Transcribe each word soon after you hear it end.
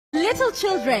little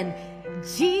children.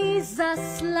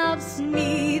 Jesus loves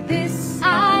me, this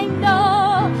I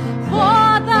know,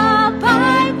 for the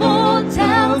Bible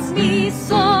tells me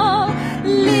so.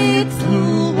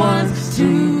 Little ones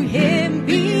to him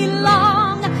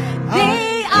belong.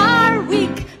 They are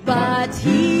weak, but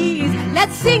he is.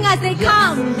 Let's sing as they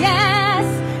come. Yes,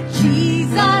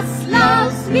 Jesus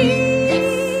loves me.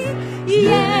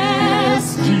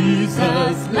 Yes,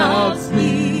 Jesus loves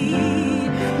me.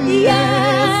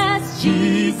 Yes,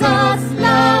 Jesus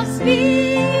loves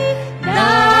me.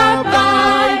 The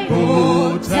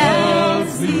Bible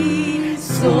tells me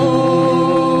so.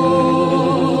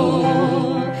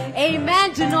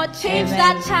 Amen. Do not change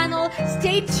that channel.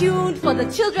 Stay tuned for the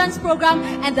children's program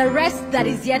and the rest that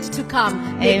is yet to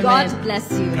come. May God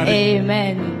bless you.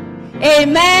 Amen.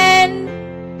 Amen.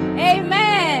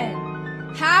 Amen.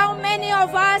 How many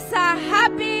of us are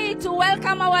happy to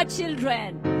welcome our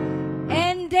children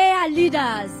and their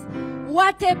leaders?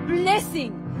 What a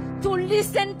blessing to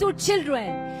listen to children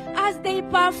as they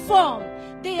perform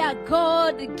their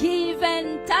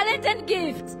God-given talent and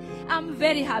gifts. I'm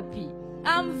very happy.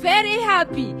 I'm very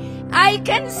happy. I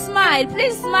can smile.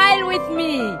 Please smile with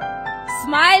me.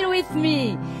 Smile with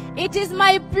me. It is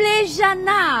my pleasure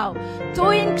now to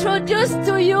introduce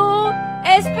to you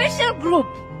a special group,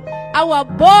 our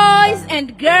boys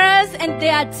and girls and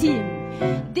their team.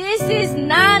 This is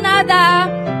none other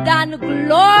than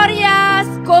glorious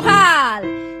Chorale.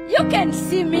 You can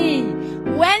see me.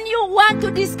 When you want to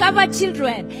discover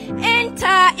children,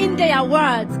 enter in their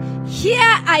words. Here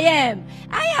I am.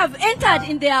 I have entered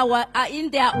in their word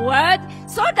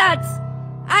so that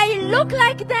I look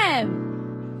like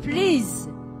them. Please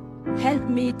help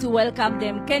me to welcome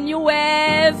them. Can you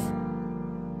wave?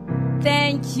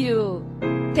 Thank you.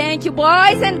 Thank you,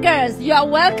 boys and girls. You are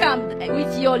welcomed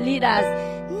with your leaders.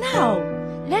 Now,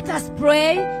 let us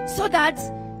pray so that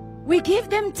we give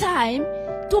them time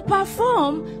to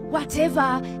perform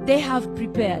whatever they have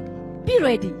prepared. Be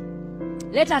ready.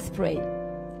 Let us pray.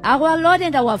 Our Lord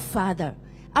and our Father,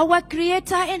 our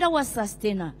Creator and our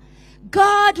Sustainer,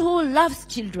 God who loves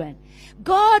children,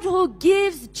 God who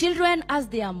gives children as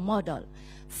their model.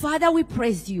 Father, we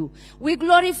praise you. We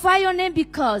glorify your name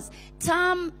because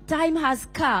time has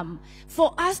come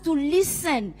for us to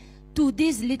listen to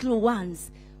these little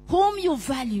ones whom you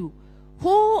value,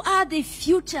 who are the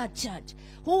future church,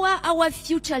 who are our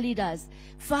future leaders.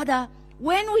 Father,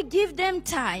 when we give them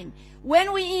time,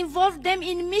 when we involve them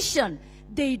in mission,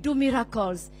 they do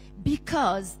miracles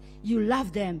because you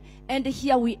love them. And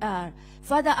here we are.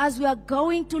 Father, as we are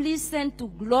going to listen to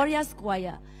glorious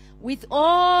choir, with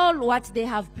all what they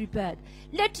have prepared,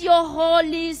 let your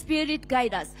Holy Spirit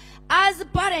guide us as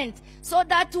parents so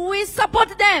that we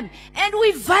support them and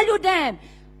we value them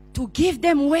to give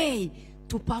them way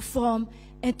to perform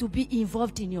and to be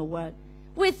involved in your word.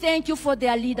 We thank you for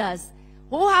their leaders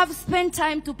who have spent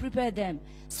time to prepare them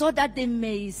so that they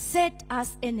may set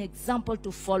us an example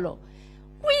to follow.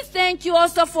 We thank you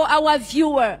also for our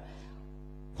viewer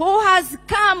who has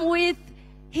come with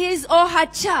his or her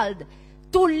child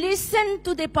to listen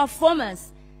to the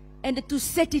performance and to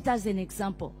set it as an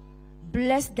example.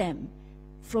 Bless them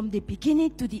from the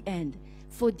beginning to the end,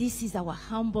 for this is our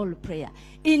humble prayer.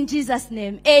 In Jesus'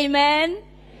 name, amen. Amen.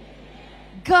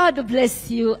 God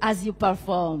bless you as you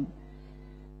perform.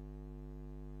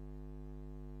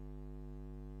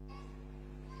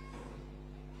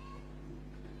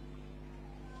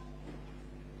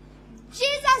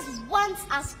 Jesus once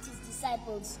asked his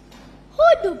disciples, "Who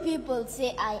do people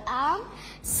say I am?"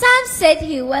 Some said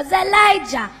he was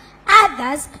Elijah,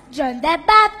 others John the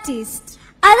Baptist.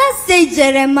 Others say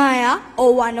Jeremiah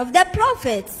or one of the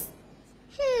prophets.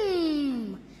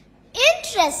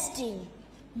 Interesting.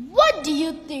 What do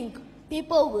you think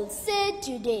people will say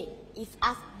today if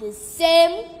asked the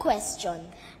same question?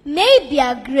 Maybe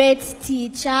a great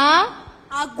teacher,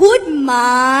 A good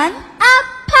man, a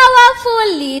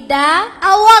powerful leader,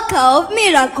 a worker of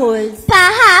miracles,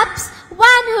 perhaps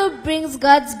one who brings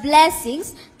God's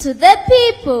blessings to the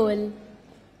people.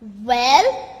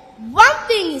 Well, one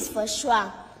thing is for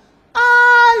sure.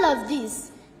 All of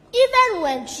this, even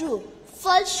when true,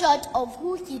 fall short of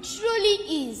who he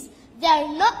truly is. There are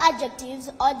no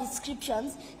adjectives or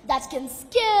descriptions that can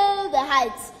scale the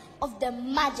heights of the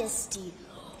majesty,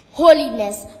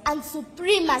 holiness, and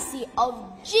supremacy of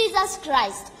Jesus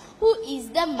Christ, who is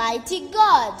the mighty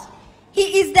God.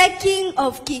 He is the King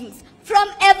of kings, from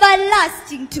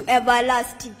everlasting to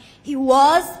everlasting. He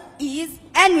was, is,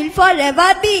 and will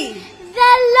forever be.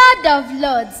 The Lord of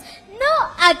lords. No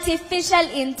artificial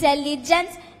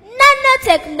intelligence,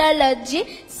 nanotechnology,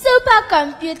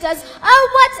 supercomputers, or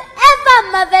whatever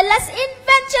marvelous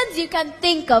inventions you can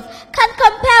think of can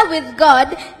compare with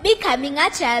God becoming a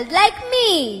child like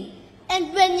me.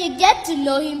 And when you get to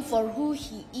know him for who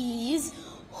he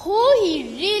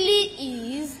really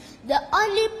is, the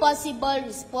only possible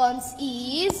response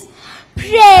is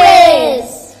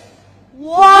Praise,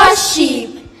 worship,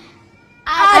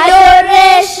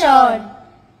 adoration.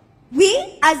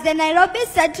 We, as the Nairobi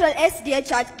Central SDA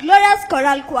Church Glorious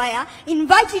Chorale Choir,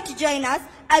 invite you to join us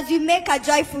as we make a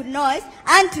joyful noise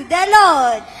unto the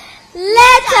Lord.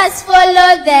 Let us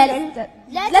follow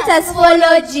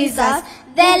Jesus,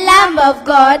 the Lamb of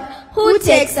God, who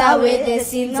takes away the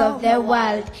sins of the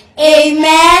world.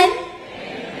 Amen.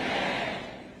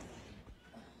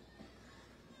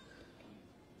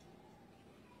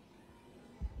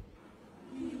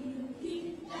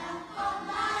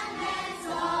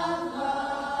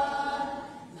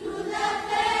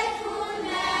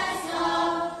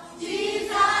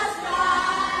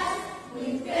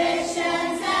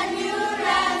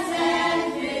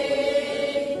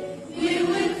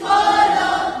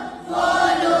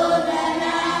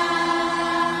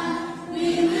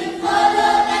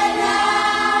 Follow the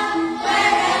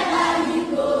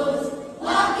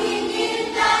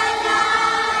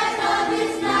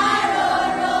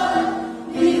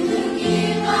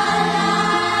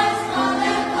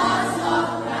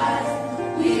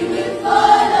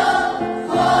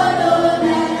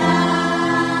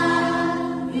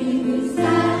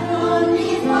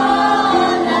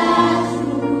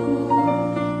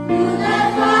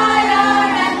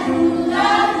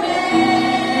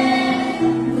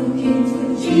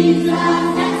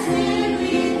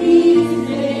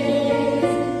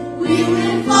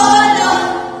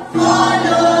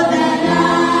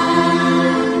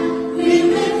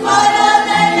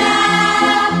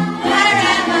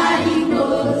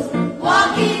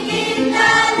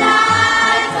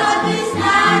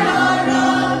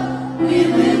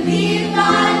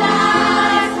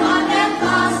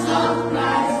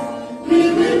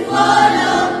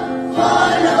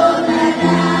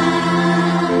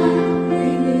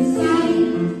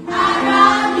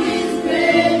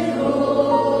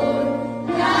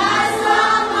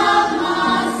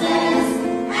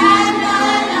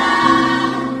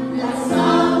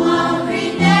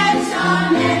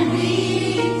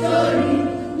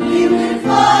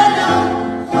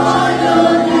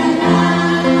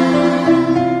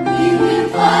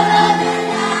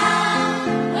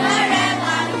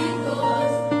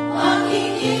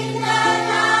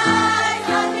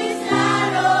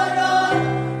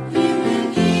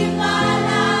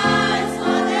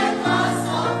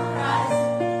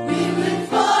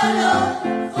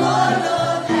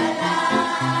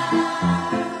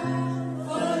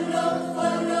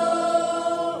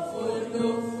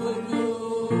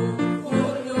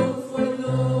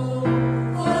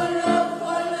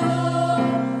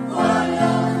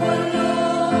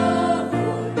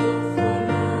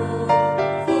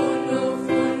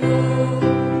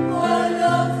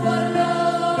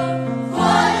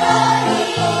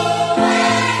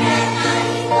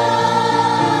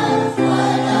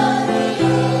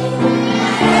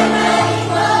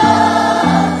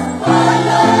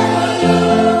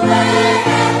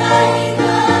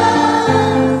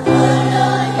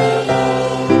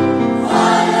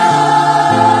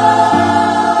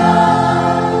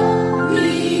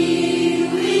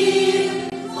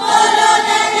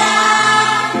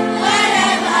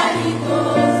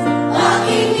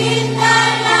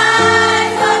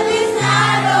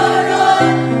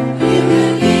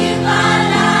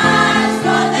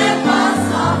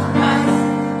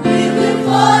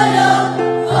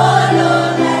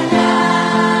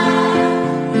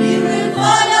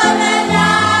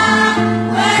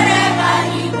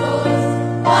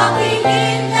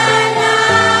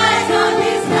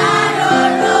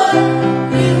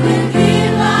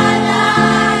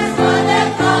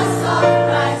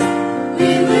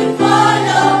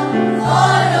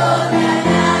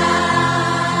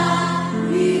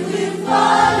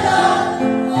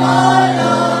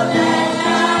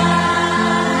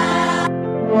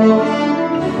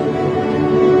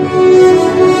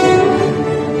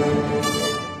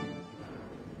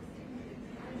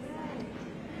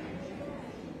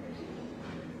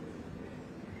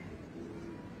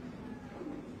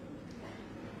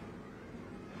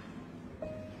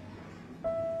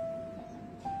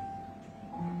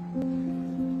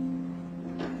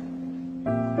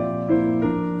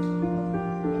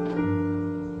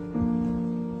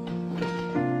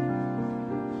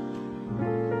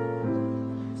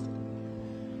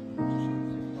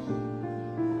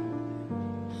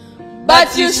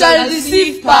But you shall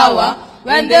receive power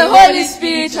when the Holy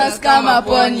Spirit has come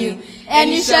upon you, and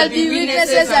you shall be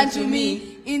witnesses unto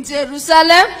me in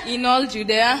Jerusalem, in all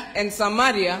Judea and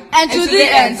Samaria, and to the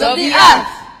ends of the earth.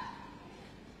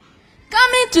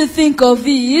 Coming to think of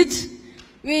it,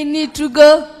 we need to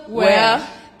go where?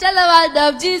 Tell the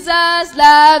world of Jesus'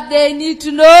 love, they need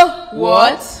to know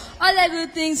what? All the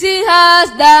good things he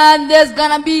has done. There's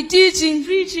gonna be teaching,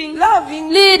 preaching, loving,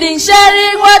 leading,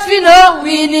 sharing what we know.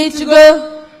 We need to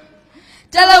go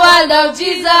tell the world of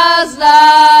Jesus'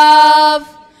 love.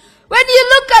 When you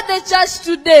look at the church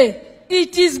today,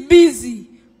 it is busy.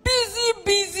 Busy,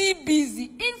 busy,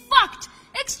 busy. In fact,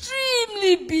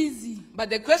 extremely busy. But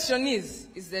the question is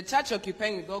the church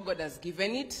occupying with all God has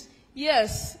given it?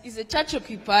 Yes. Is the church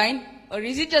occupying, or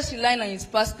is it just relying on its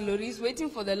past glories, waiting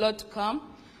for the Lord to come?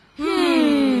 Good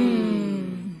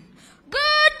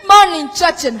morning,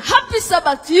 church, and happy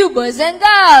Sabbath to you, boys and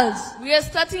girls. We are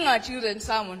starting our children's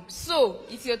sermon, so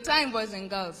it's your time, boys and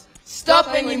girls. Stop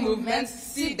any movements,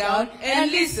 sit down, and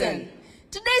listen.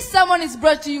 Today's sermon is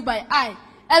brought to you by I,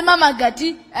 Elma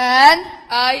Magati, and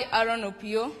I, Aaron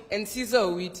Opio, and Caesar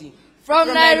Owiti, from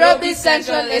Nairobi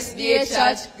Central SDA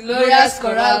Church, Glorious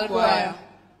Chorale Choir.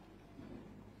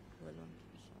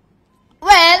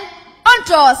 Well, on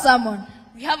to our sermon.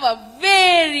 We have a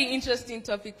very interesting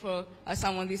topic for our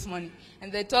sermon this morning.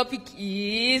 And the topic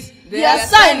is the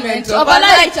assignment of a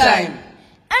lifetime.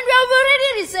 And we have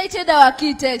already recited our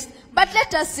key text, but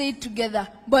let us say it together.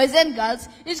 Boys and girls,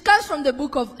 it comes from the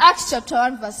book of Acts chapter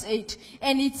 1 verse 8.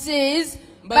 And it says,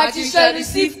 But you shall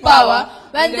receive power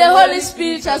when the Holy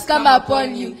Spirit has come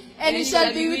upon you, and you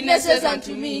shall be witnesses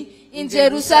unto me in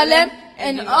Jerusalem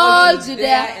and all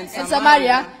Judea and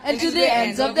Samaria and to the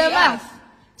ends of the earth.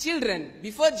 Children,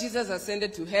 before Jesus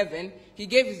ascended to heaven, he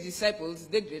gave his disciples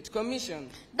the Great Commission.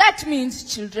 That means,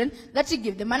 children, that he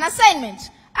gave them an assignment.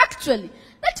 Actually,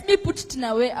 let me put it in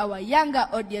a way our younger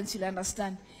audience will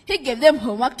understand. He gave them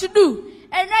homework to do.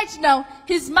 And right now,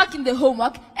 he's marking the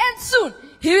homework, and soon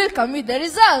he will come with the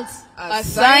results.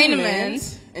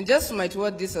 Assignment? And just might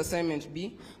what this assignment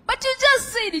be? But you just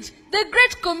said it, the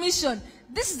Great Commission.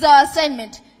 This is our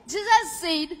assignment. Jesus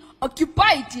said,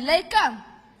 occupy till I come.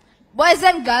 Boys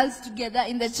and girls together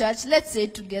in the church, let's say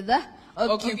it together.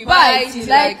 Occupy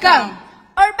till I come.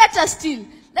 Or better still,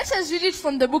 let us read it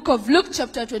from the book of Luke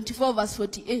chapter 24 verse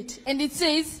 48. And it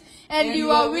says, And you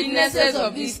are witnesses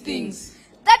of these things.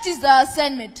 That is the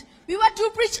assignment. We were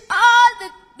to preach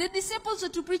the disciples were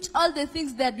to preach all the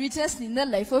things they had witnessed in the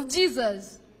life of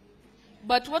Jesus.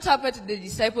 But what happened to the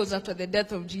disciples after the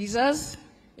death of Jesus?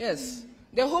 Yes,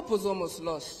 their hope was almost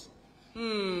lost.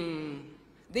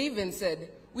 They even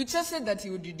said, we trusted that he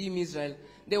would redeem Israel.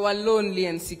 They were lonely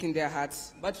and sick in their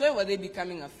hearts. But why were they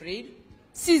becoming afraid?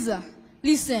 Caesar,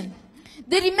 listen.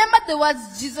 They remembered the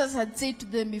words Jesus had said to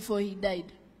them before he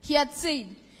died. He had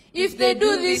said, if they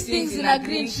do these things in a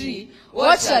green tree,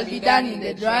 what shall be done in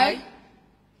the dry?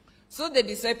 So the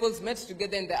disciples met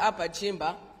together in the upper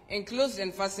chamber and closed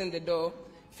and fastened the door,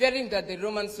 fearing that the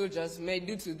Roman soldiers may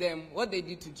do to them what they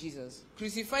did to Jesus.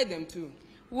 Crucify them too.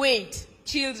 Wait,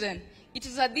 children. It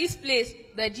is at this place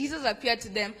that Jesus appeared to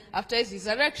them after his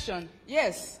resurrection.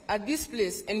 Yes, at this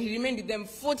place, and he remained with them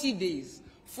 40 days.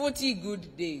 40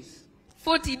 good days.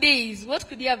 40 days? What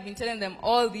could he have been telling them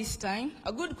all this time?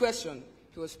 A good question.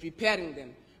 He was preparing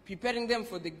them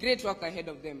for the great work ahead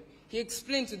of them. He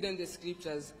explained to them the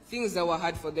scriptures, things that were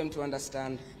hard for them to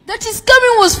understand. That his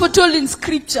coming was foretold in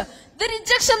scripture, the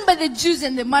rejection by the Jews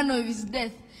and the manner of his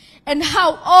death, and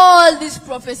how all these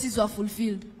prophecies were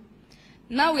fulfilled.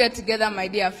 Now we are together, my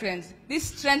dear friends. This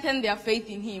strengthened their faith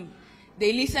in him.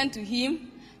 They listened to him.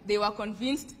 They were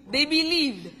convinced. They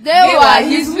believed. They were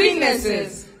his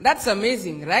witnesses. That's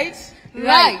amazing, right?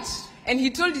 Right. And he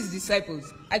told his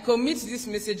disciples, I commit this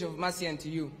message of mercy unto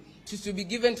you, which is to be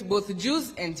given to both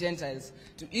Jews and Gentiles,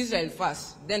 to Israel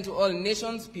first, then to all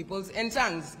nations, peoples, and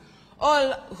tongues.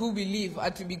 All who believe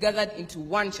are to be gathered into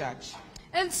one church.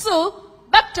 And so,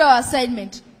 back to our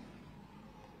assignment.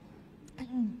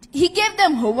 He gave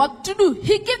them homework to do.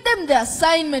 He gave them the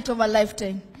assignment of a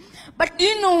lifetime. But do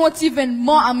you know what's even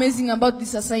more amazing about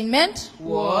this assignment?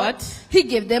 What? He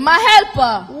gave them a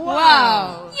helper.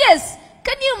 Wow. Yes.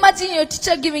 Can you imagine your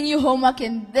teacher giving you homework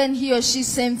and then he or she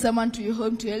sends someone to your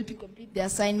home to help you complete the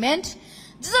assignment?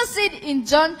 Jesus said in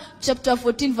John chapter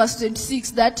 14 verse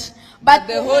 26 that, But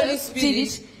the Holy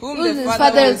Spirit, whom the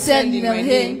Father will send in my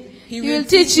name, he will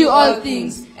teach you all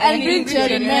things and bring to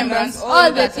your remembrance all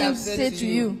that I have said to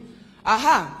you.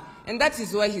 Aha! And that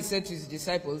is why he said to his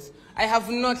disciples, I have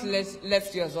not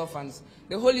left you as orphans.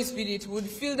 The Holy Spirit would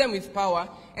fill them with power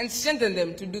and strengthen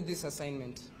them to do this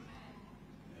assignment.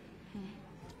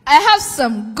 I have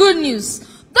some good news.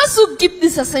 Those who give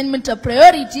this assignment a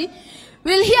priority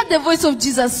will hear the voice of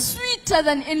Jesus sweeter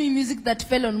than any music that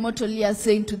fell on mortal ears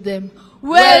saying to them,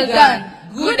 "Well done,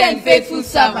 good and faithful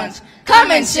servant.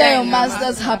 Come and share your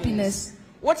master's happiness."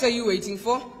 What are you waiting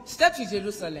for? Start with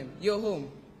Jerusalem, your home.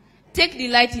 Take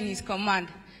delight in his command.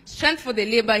 Strength for the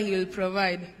labor he will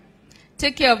provide.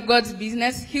 Take care of God's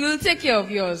business. He will take care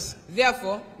of yours.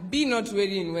 Therefore, be not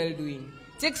weary in well-doing.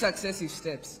 Take successive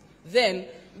steps. Then,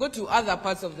 go to other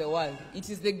parts of the world. It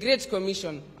is the Great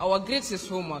Commission, our greatest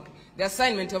homework, the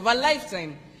assignment of a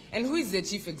lifetime. And who is the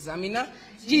chief examiner?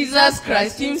 Jesus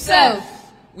Christ himself.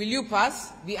 Will you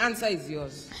pass? The answer is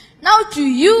yours. Now to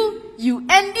you, you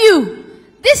and you.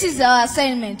 This is our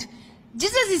assignment.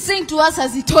 Jesus is saying to us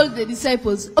as he told the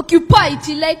disciples, occupy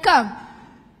till I come.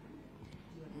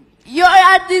 You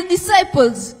are the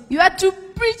disciples. You are to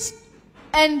preach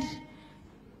and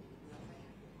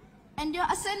your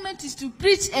assignment is to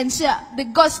preach and share the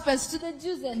gospels to the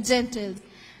Jews and Gentiles.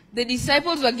 The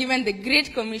disciples were given the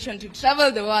Great Commission to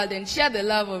travel the world and share the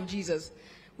love of Jesus.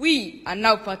 We are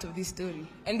now part of this story.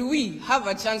 And we have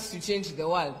a chance to change the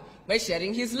world by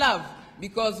sharing his love.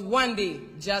 Because one day,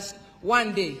 just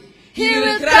one day, he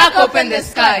will crack open the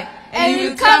sky and he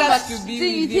will come back to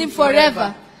be with him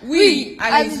forever. We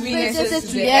are his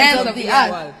witnesses to the ends of the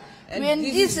earth. And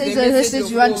this is the message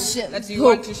we want to share, that we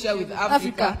want to share with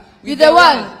Africa, with the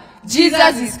world.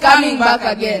 Jesus is coming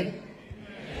back again.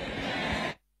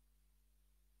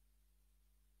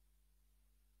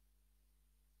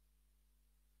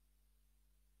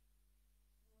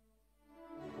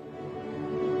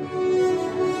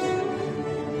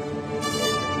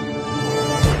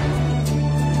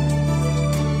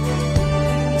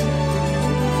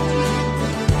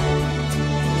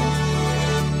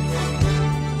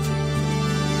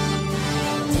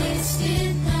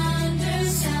 Distant thunder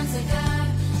sounds like our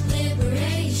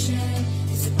liberation.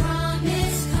 It's a promise.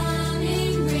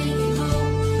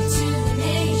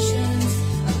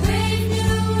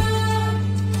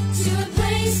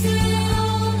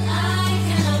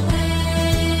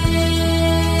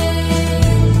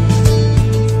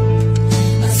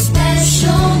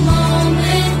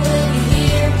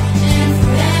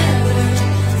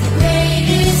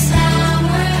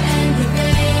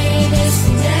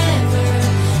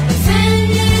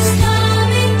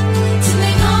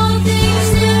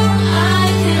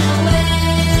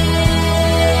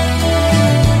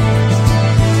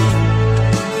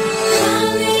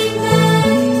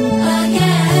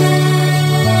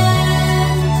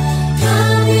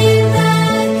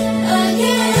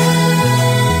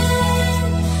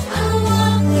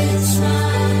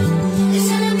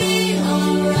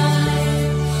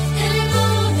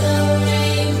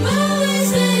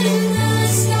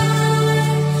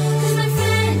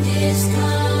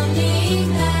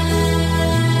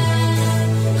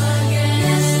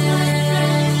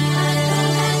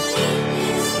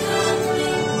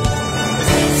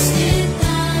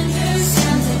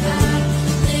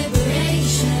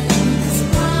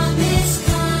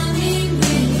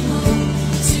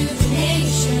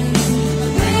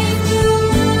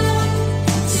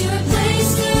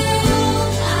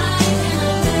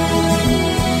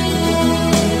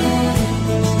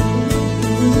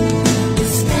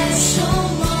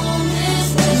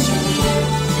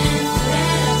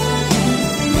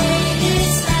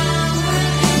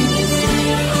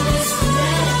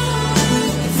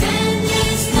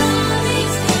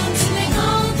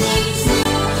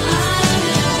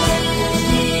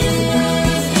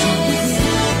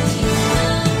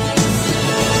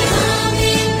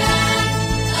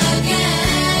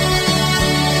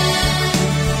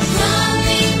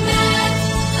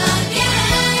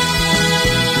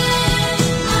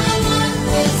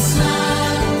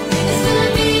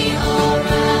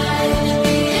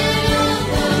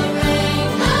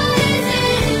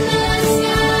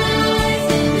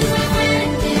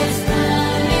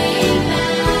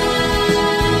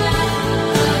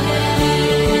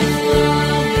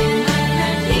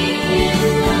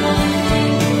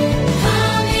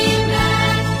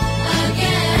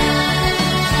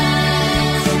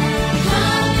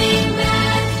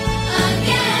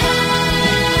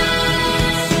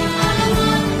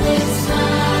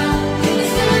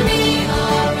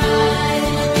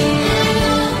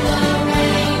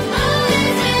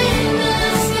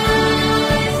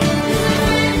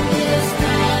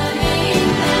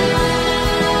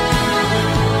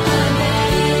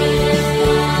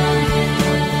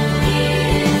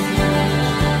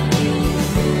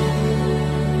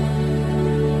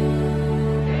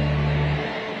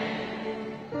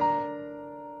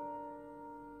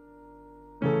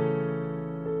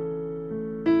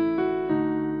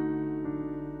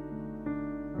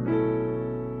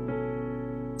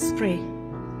 pray.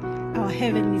 Our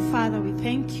Heavenly Father, we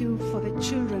thank you for the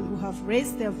children who have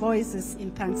raised their voices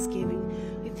in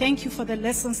thanksgiving. We thank you for the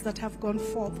lessons that have gone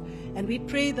forth. And we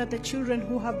pray that the children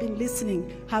who have been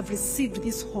listening have received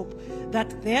this hope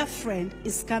that their friend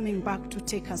is coming back to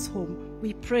take us home.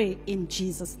 We pray in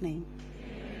Jesus' name.